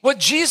me what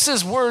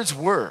Jesus' words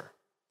were.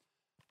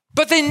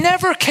 But they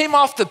never came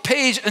off the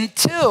page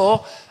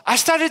until I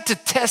started to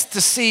test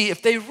to see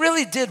if they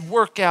really did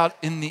work out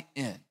in the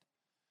end.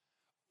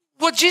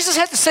 What Jesus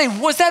had to say,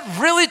 was that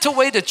really the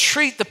way to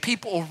treat the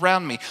people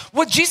around me?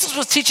 What Jesus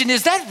was teaching,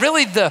 is that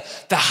really the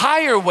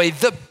higher way,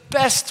 the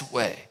best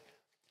way?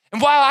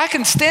 And while I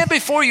can stand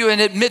before you and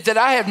admit that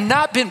I have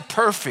not been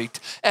perfect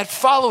at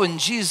following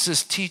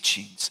Jesus'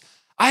 teachings,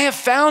 I have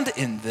found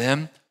in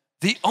them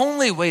the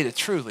only way to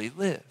truly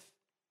live.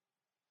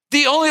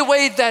 The only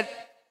way that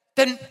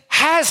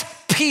has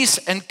peace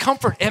and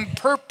comfort and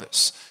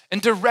purpose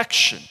and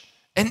direction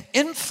and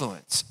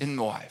influence in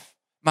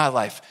my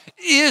life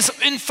is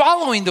in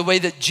following the way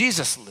that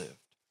Jesus lived,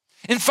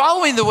 in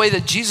following the way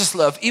that Jesus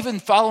loved, even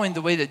following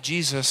the way that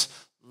Jesus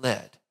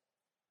led.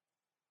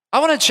 I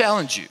want to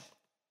challenge you,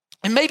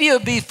 and maybe it'll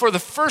be for the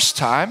first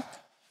time,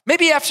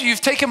 maybe after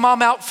you've taken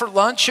mom out for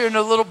lunch here in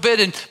a little bit,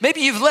 and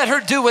maybe you've let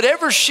her do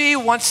whatever she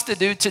wants to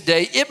do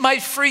today. It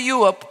might free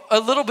you up a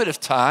little bit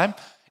of time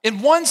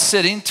in one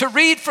sitting to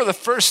read for the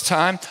first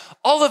time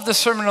all of the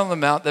Sermon on the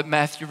Mount that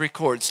Matthew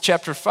records,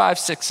 chapter 5,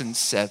 6, and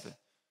 7.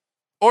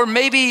 Or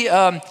maybe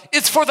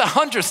it's for the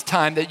 100th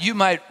time that you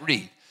might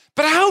read.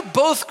 But I hope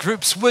both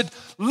groups would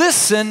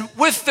listen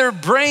with their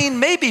brain,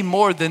 maybe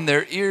more than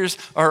their ears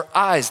or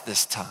eyes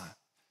this time.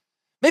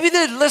 Maybe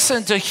they'd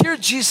listen to hear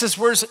Jesus'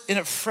 words in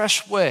a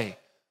fresh way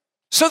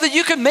so that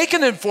you can make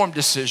an informed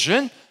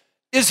decision.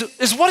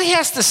 Is what he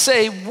has to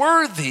say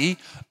worthy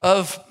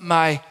of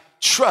my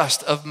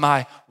trust, of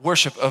my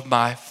worship, of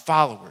my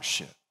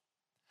followership?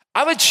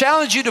 I would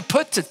challenge you to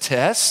put to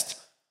test,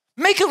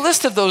 make a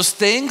list of those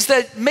things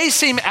that may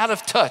seem out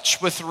of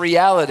touch with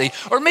reality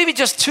or maybe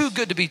just too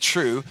good to be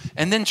true,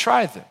 and then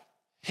try them.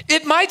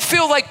 It might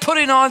feel like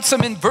putting on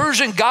some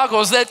inversion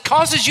goggles that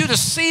causes you to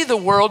see the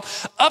world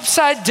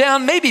upside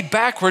down, maybe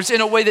backwards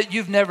in a way that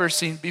you've never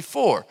seen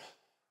before.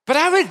 But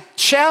I would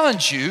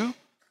challenge you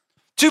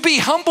to be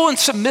humble and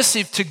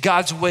submissive to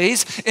God's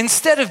ways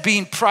instead of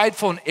being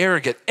prideful and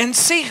arrogant, and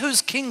see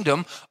whose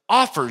kingdom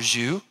offers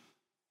you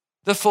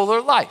the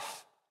fuller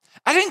life.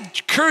 I'd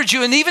encourage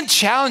you and even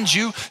challenge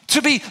you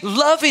to be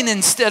loving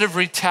instead of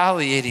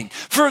retaliating,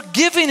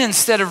 forgiving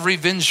instead of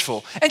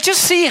revengeful, and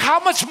just see how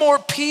much more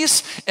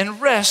peace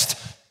and rest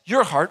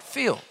your heart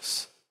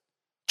feels.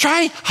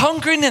 Try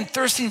hungering and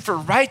thirsting for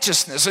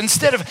righteousness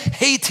instead of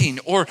hating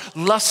or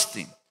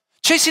lusting,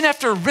 chasing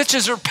after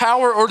riches or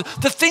power or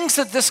the things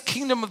that this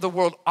kingdom of the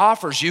world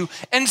offers you,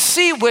 and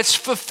see which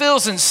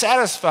fulfills and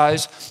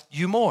satisfies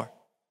you more.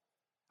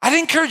 I'd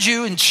encourage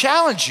you and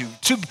challenge you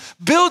to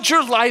build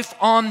your life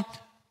on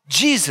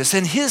Jesus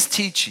and his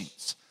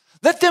teachings.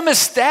 Let them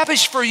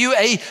establish for you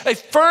a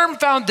firm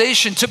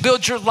foundation to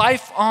build your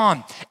life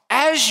on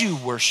as you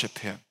worship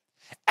him,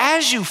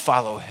 as you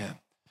follow him,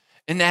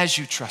 and as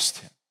you trust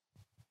him.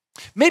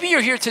 Maybe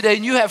you're here today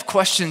and you have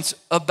questions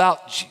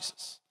about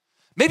Jesus.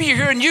 Maybe you're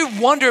here and you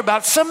wonder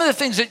about some of the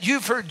things that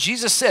you've heard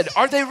Jesus said.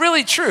 Are they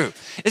really true?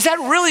 Is that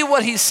really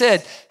what he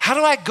said? How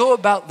do I go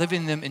about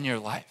living them in your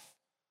life?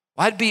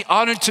 Well, I'd be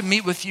honored to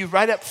meet with you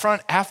right up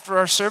front after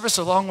our service,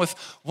 along with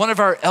one of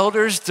our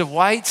elders,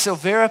 Dwight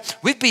Silvera.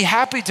 We'd be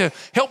happy to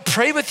help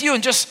pray with you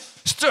and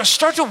just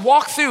start to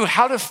walk through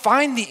how to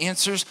find the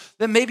answers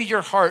that maybe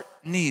your heart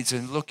needs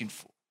and looking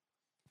for.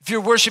 If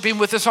you're worshiping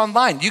with us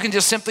online, you can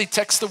just simply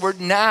text the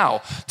word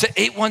NOW to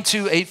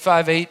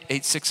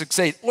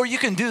 812-858-8668. Or you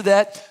can do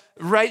that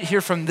right here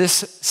from this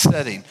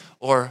setting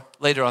or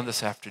later on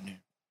this afternoon.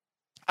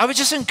 I would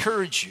just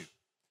encourage you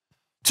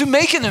to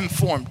make an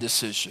informed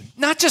decision,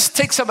 not just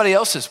take somebody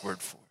else's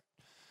word for it,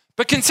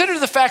 but consider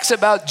the facts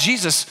about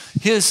Jesus,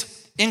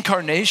 his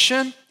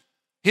incarnation,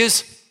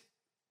 his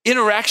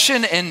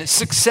interaction and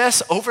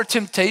success over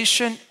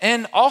temptation,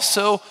 and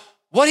also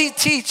what he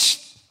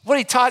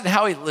taught and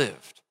how he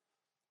lived.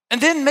 And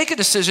then make a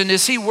decision,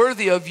 is he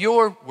worthy of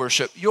your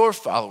worship, your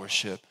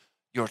followership,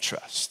 your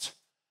trust?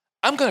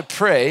 I'm gonna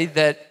pray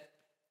that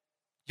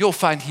you'll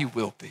find he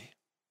will be.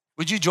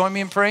 Would you join me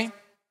in praying?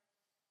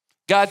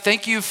 God,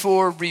 thank you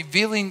for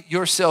revealing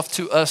yourself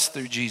to us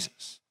through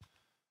Jesus.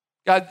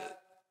 God,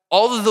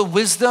 all of the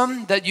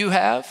wisdom that you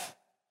have,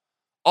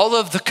 all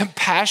of the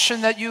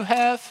compassion that you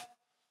have,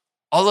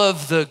 all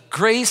of the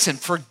grace and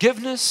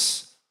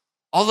forgiveness,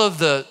 all of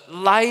the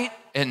light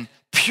and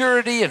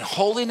purity and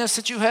holiness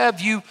that you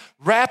have, you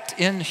wrapped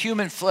in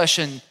human flesh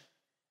and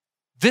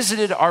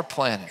visited our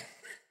planet.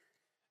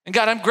 And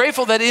God, I'm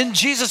grateful that in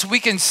Jesus we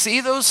can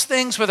see those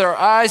things with our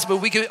eyes, but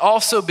we can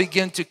also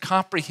begin to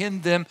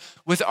comprehend them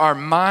with our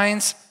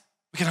minds.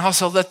 We can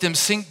also let them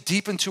sink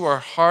deep into our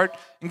heart.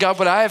 And God,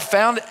 what I have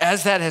found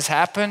as that has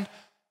happened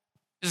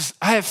is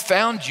I have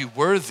found you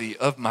worthy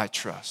of my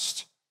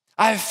trust.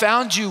 I have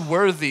found you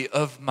worthy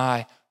of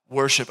my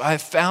worship. I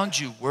have found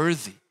you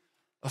worthy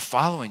of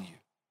following you.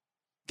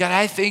 God,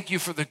 I thank you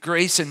for the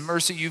grace and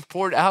mercy you've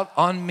poured out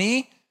on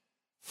me,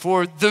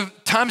 for the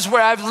times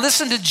where I've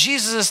listened to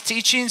Jesus'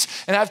 teachings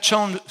and I've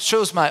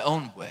chose my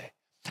own way.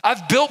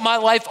 I've built my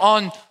life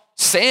on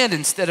sand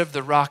instead of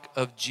the rock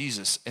of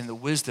Jesus and the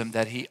wisdom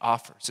that he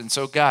offers. And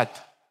so, God,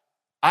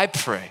 I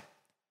pray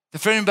that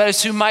for anybody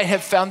who might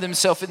have found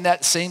themselves in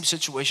that same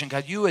situation,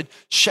 God, you would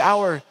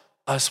shower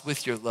us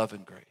with your love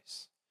and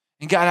grace.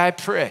 And God, I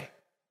pray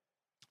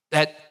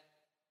that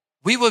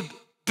we would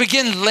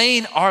begin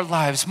laying our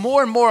lives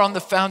more and more on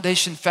the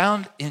foundation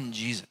found in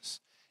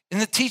Jesus, in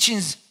the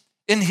teachings,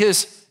 in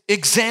his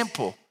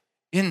example,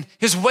 in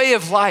his way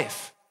of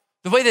life,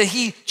 the way that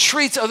he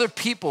treats other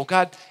people,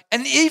 God.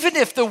 And even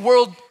if the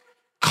world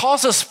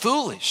calls us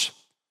foolish,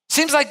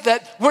 seems like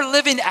that we're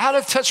living out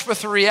of touch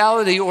with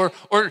reality or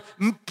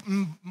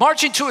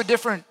marching to a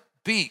different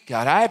beat,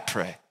 God, I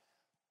pray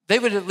they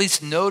would at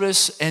least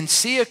notice and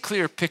see a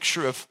clear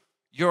picture of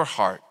your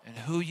heart and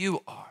who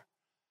you are.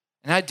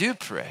 And I do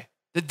pray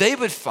that they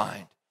would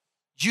find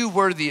you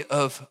worthy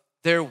of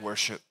their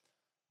worship,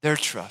 their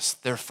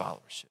trust, their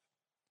followership.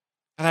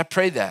 And I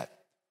pray that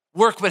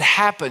work would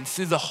happen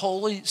through the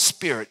Holy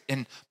Spirit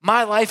in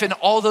my life and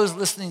all those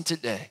listening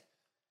today.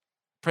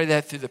 Pray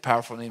that through the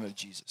powerful name of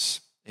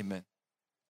Jesus. Amen.